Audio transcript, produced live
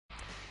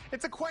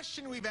It's a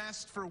question we've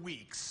asked for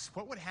weeks.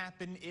 What would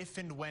happen if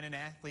and when an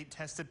athlete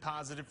tested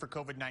positive for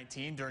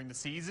COVID-19 during the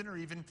season or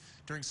even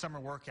during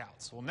summer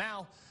workouts? Well,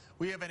 now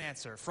we have an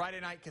answer. Friday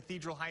night,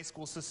 Cathedral High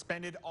School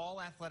suspended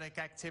all athletic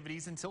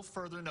activities until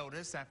further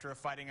notice after a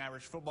Fighting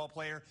Irish football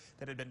player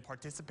that had been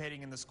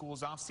participating in the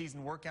school's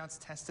off-season workouts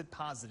tested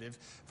positive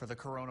for the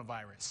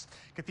coronavirus.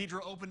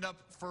 Cathedral opened up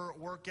for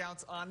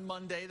workouts on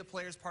Monday. The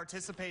players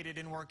participated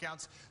in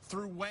workouts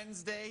through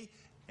Wednesday,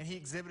 and he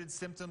exhibited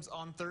symptoms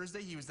on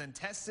Thursday. He was then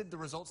tested. The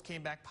results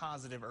came back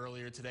positive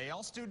earlier today.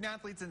 All student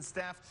athletes and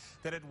staff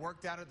that had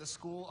worked out at the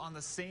school on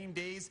the same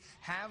days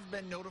have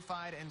been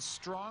notified and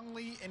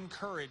strongly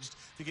encouraged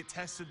to get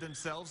tested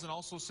themselves and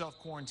also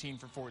self-quarantine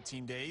for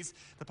 14 days.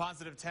 The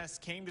positive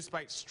test came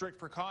despite strict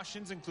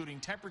precautions,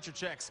 including temperature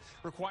checks,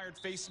 required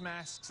face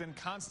masks, and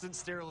constant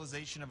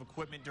sterilization of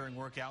equipment during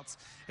workouts.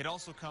 It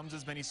also comes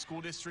as many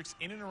school districts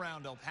in and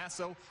around El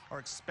Paso are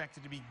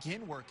expected to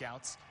begin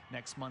workouts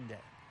next Monday.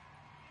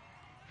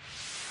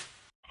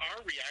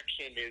 Our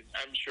reaction is,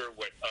 I'm sure,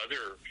 what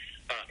other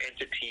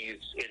entities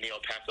in the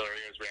El Paso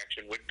area's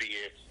reaction would be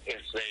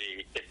if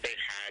they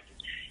had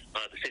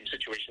the same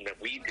situation that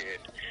we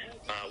did.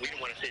 We don't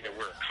want to say that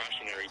we're a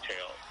cautionary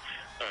tale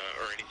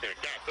or anything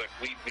like that, but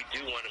we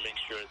do want to make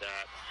sure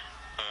that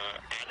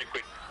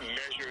adequate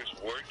measures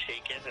were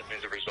taken, and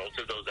as a result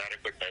of those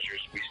adequate measures,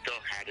 we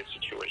still had a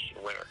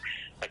situation where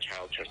a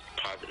child tested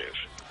positive.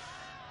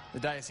 The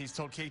Diocese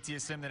told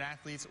KTSM that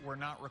athletes were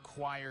not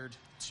required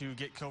to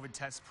get COVID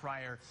tests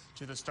prior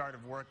to the start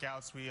of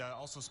workouts. We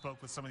also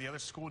spoke with some of the other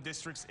school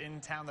districts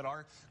in town that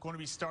are going to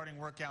be starting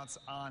workouts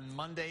on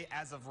Monday.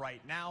 As of right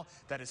now,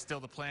 that is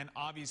still the plan.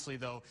 Obviously,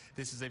 though,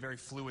 this is a very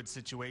fluid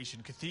situation.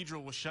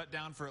 Cathedral was shut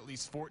down for at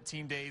least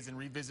 14 days and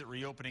revisit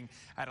reopening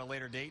at a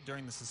later date.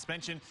 During the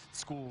suspension, the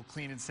school will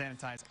clean and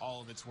sanitize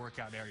all of its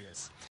workout areas.